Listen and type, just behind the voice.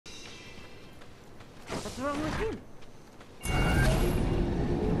wrong with him?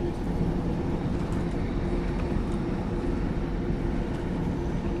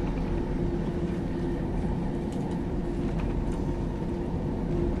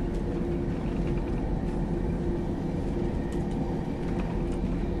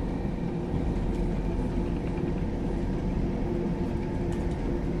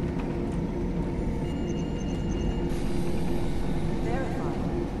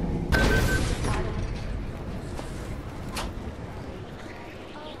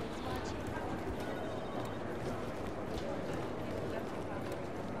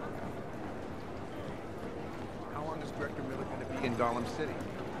 In Gollum City.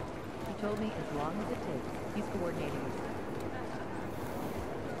 He told me as long as it takes. He's coordinating with her.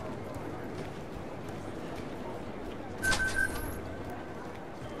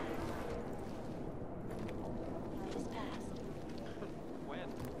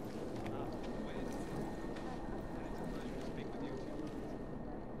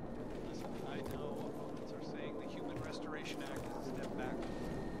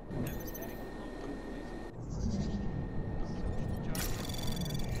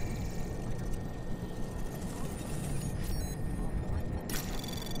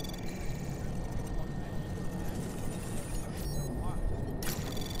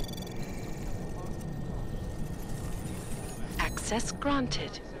 Access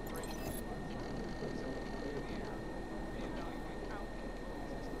granted.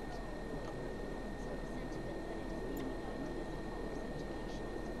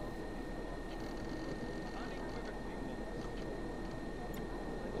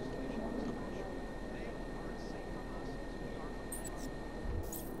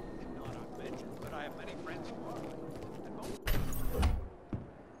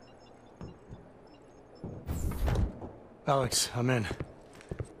 Alex, I'm in.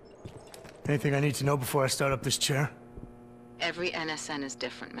 Anything I need to know before I start up this chair? Every NSN is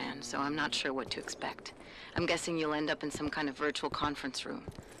different, man, so I'm not sure what to expect. I'm guessing you'll end up in some kind of virtual conference room.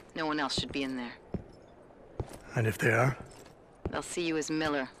 No one else should be in there. And if they are? They'll see you as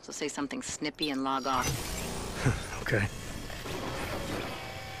Miller, so say something snippy and log off. Okay.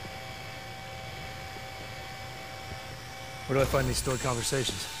 Where do I find these stored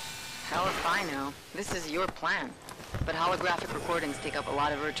conversations? Hell if I know. This is your plan. But holographic recordings take up a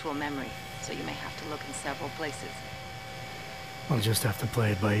lot of virtual memory, so you may have to look in several places. I'll just have to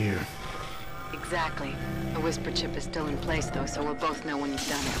play it by ear. Exactly. The whisper chip is still in place, though, so we'll both know when you've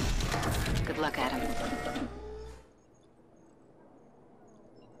done it. Good luck, Adam.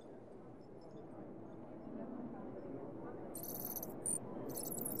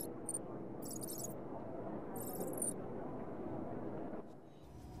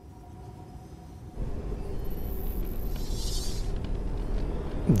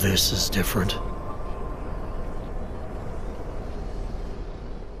 This is different.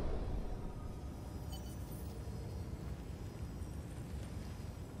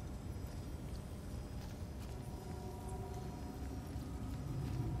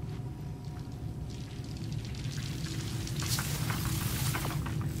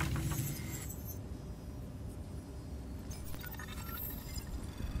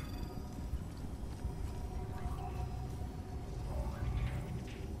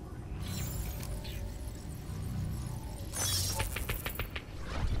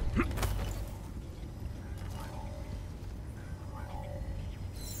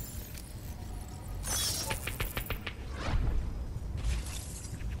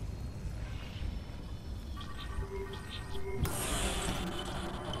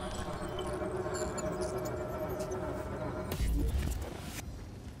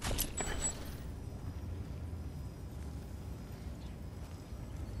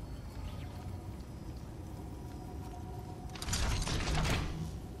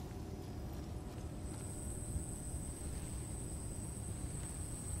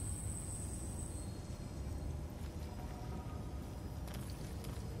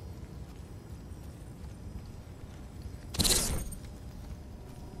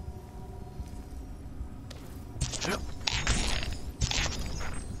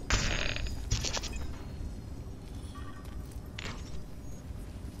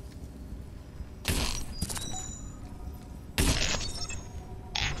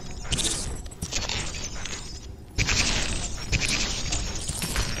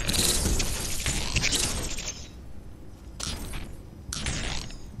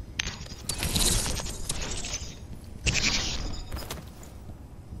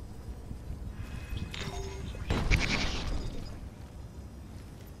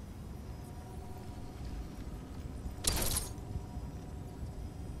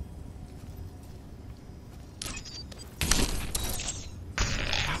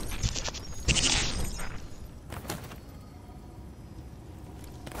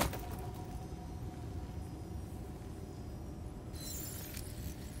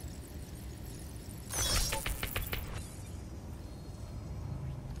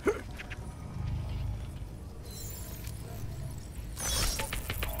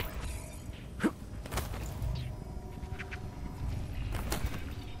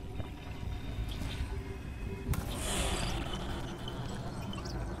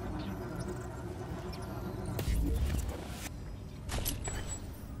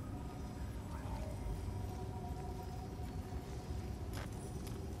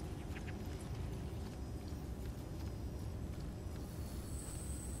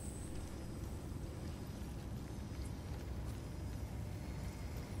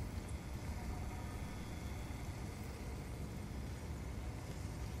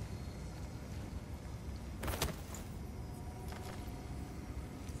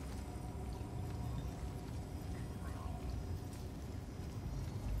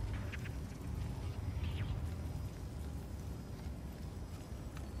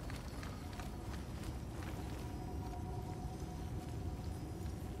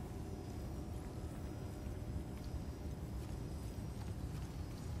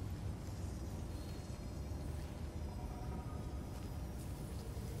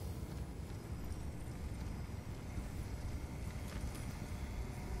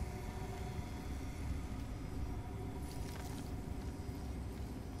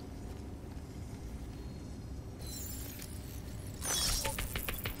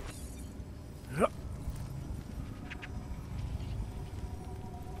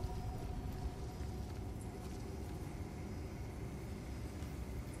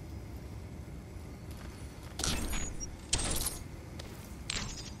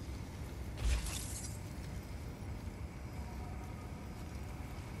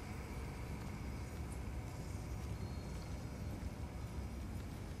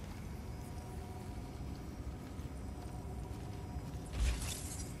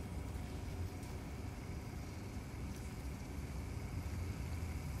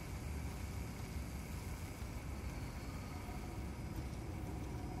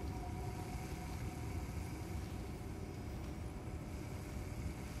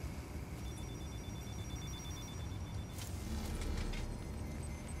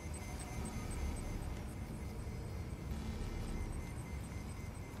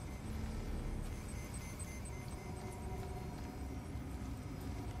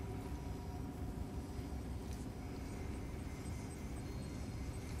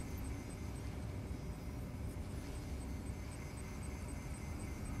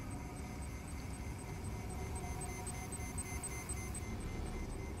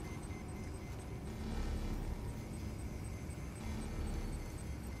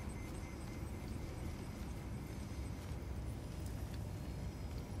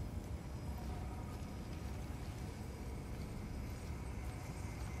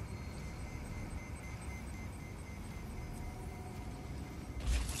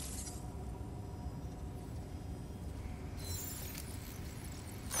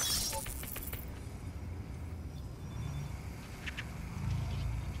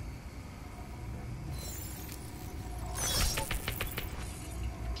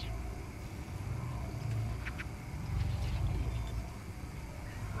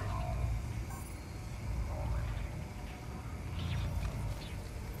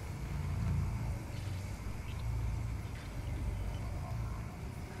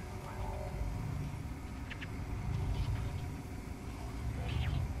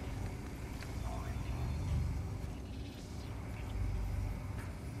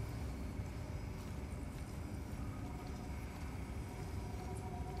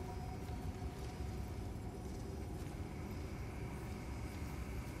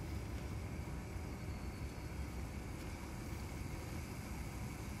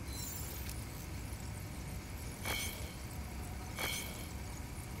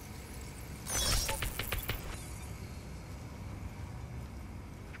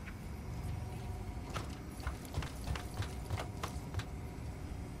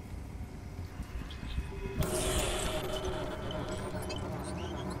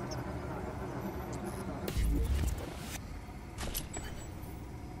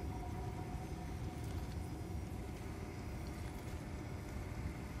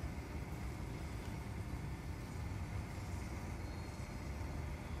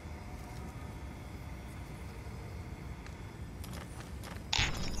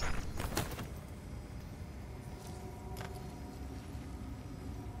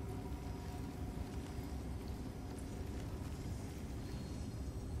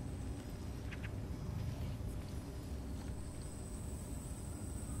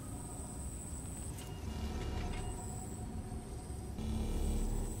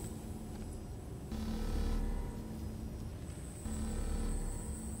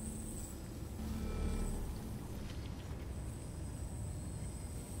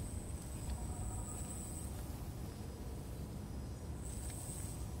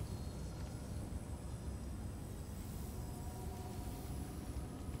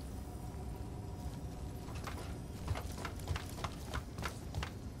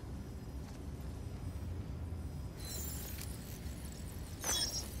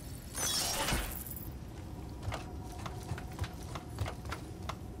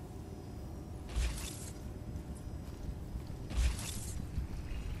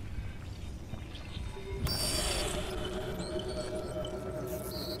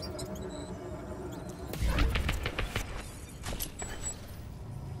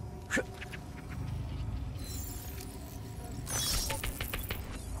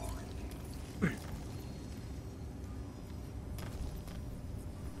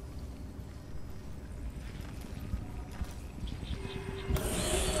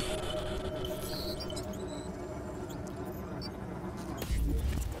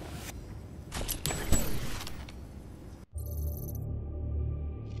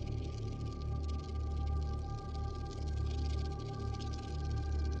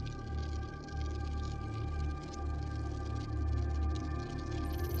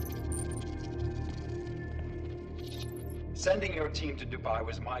 Sending your team to Dubai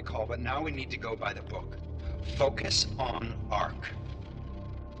was my call, but now we need to go by the book. Focus on ARC.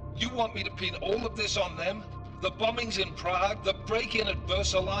 You want me to pin all of this on them? The bombings in Prague, the break-in at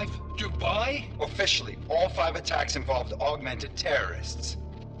VersaLife, Dubai? Officially, all 5 attacks involved augmented terrorists.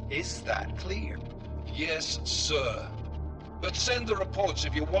 Is that clear? Yes, sir. But send the reports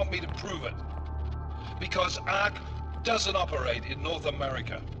if you want me to prove it. Because ARC doesn't operate in North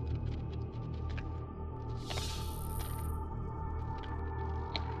America.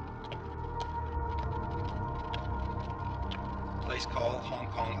 Please call Hong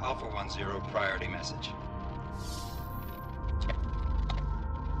Kong Alpha 10 priority message.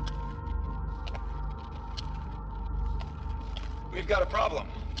 We've got a problem.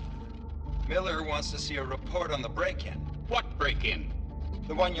 Miller wants to see a report on the break-in. What break-in?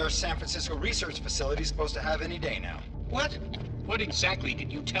 The one your San Francisco research facility is supposed to have any day now. What? What exactly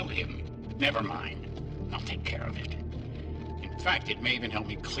did you tell him? Never mind. I'll take care of it. In fact, it may even help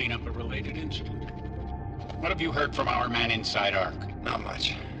me clean up a related incident. What have you heard from our man inside ARC? Not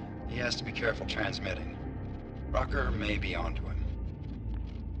much. He has to be careful transmitting. Rucker may be onto him.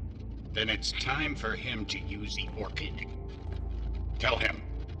 Then it's time for him to use the Orchid. Tell him.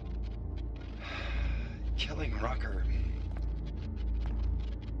 Killing Rucker...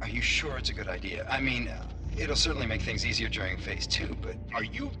 Are you sure it's a good idea? I mean, it'll certainly make things easier during Phase 2, but... Are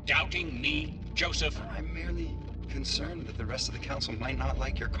you doubting me, Joseph? I'm merely concerned that the rest of the Council might not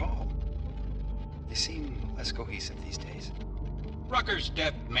like your call. They seem less cohesive these days. Rucker's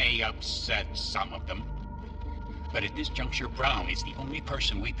death may upset some of them. But at this juncture, Brown is the only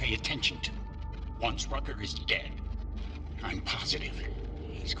person we pay attention to. Once Rucker is dead, I'm positive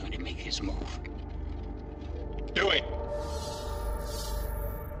he's going to make his move. Do it!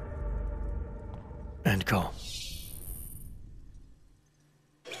 End call.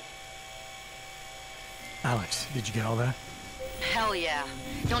 Alex, did you get all that? Hell yeah.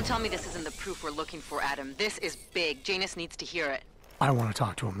 Don't tell me this isn't the proof we're looking for, Adam. This is big. Janus needs to hear it. I want to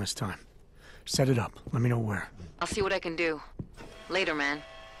talk to him this time. Set it up. Let me know where. I'll see what I can do. Later, man.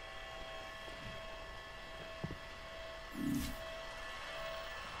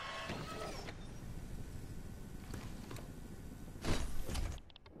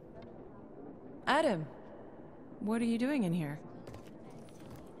 Adam, what are you doing in here?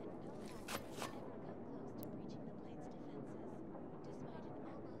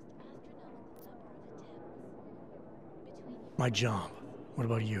 My job. What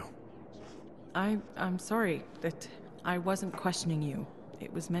about you? I'm sorry that I wasn't questioning you.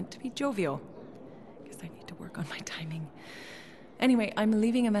 It was meant to be jovial. Guess I need to work on my timing. Anyway, I'm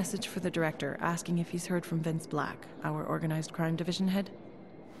leaving a message for the director, asking if he's heard from Vince Black, our organized crime division head.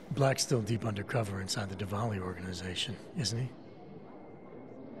 Black's still deep undercover inside the Diwali organization, isn't he?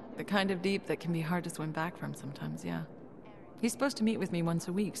 The kind of deep that can be hard to swim back from sometimes, yeah. He's supposed to meet with me once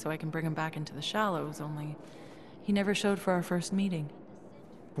a week so I can bring him back into the shallows, only he never showed for our first meeting.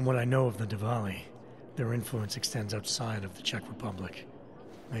 From what I know of the Diwali, their influence extends outside of the Czech Republic.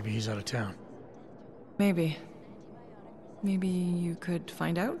 Maybe he's out of town. Maybe. Maybe you could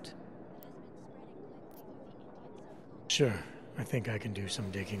find out? Sure. I think I can do some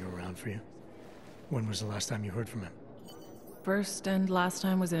digging around for you. When was the last time you heard from him? First and last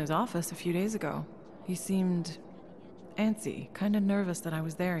time was in his office a few days ago. He seemed antsy, kind of nervous that I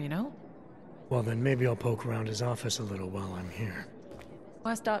was there, you know? Well, then maybe I'll poke around his office a little while I'm here.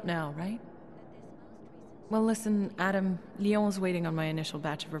 Why stop now, right? Well, listen, Adam, Lyon's waiting on my initial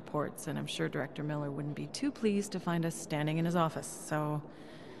batch of reports, and I'm sure Director Miller wouldn't be too pleased to find us standing in his office, so...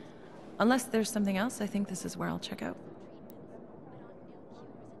 Unless there's something else, I think this is where I'll check out.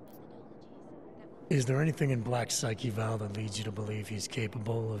 Is there anything in Black's psyche, Val, that leads you to believe he's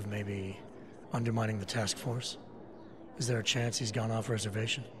capable of maybe undermining the task force? Is there a chance he's gone off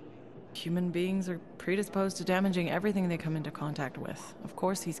reservation? Human beings are predisposed to damaging everything they come into contact with. Of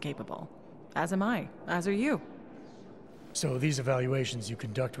course he's capable. As am I. As are you. So these evaluations you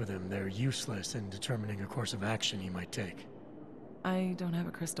conduct with him, they're useless in determining a course of action he might take? I don't have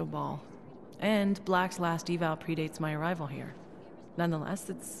a crystal ball. And Black's last eval predates my arrival here. Nonetheless,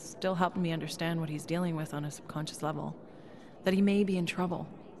 it's still helping me understand what he's dealing with on a subconscious level. That he may be in trouble.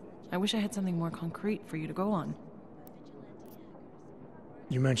 I wish I had something more concrete for you to go on.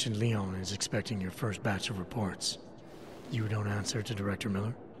 You mentioned Leon is expecting your first batch of reports. You don't answer to Director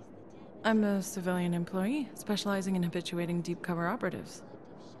Miller? I'm a civilian employee, specializing in habituating deep cover operatives.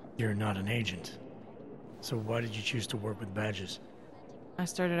 You're not an agent. So why did you choose to work with badges? I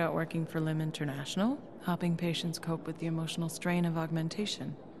started out working for Lim International, helping patients cope with the emotional strain of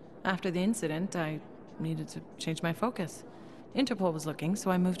augmentation. After the incident, I needed to change my focus. Interpol was looking, so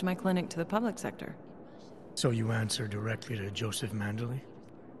I moved my clinic to the public sector. So you answer directly to Joseph Manderley?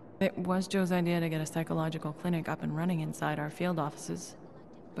 It was Joe's idea to get a psychological clinic up and running inside our field offices.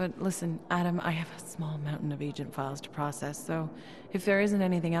 But listen, Adam, I have a small mountain of agent files to process, so if there isn't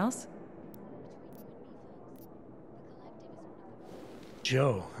anything else...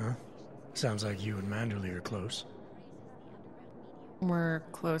 Joe, huh? Sounds like you and Manderley are close. We're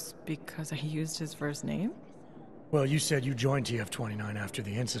close because I used his first name? Well, you said you joined TF-29 after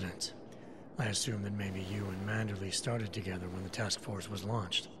the incident. I assume that maybe you and Manderley started together when the task force was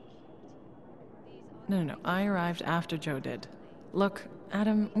launched. No. I arrived after Joe did. Look,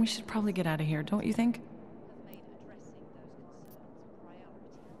 Adam, we should probably get out of here, don't you think?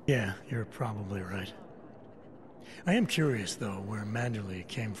 Yeah, you're probably right. I am curious, though, where Manderley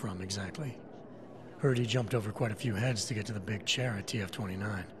came from exactly. Heard he jumped over quite a few heads to get to the big chair at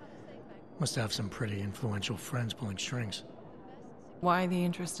TF-29. Must have some pretty influential friends pulling strings. Why the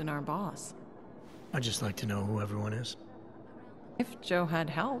interest in our boss? I'd just like to know who everyone is. If Joe had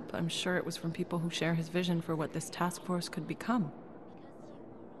help, I'm sure it was from people who share his vision for what this task force could become.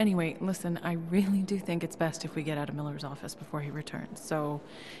 Anyway, listen, I really do think it's best if we get out of Miller's office before he returns, so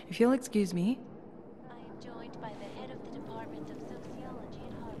if you'll excuse me... I am joined by the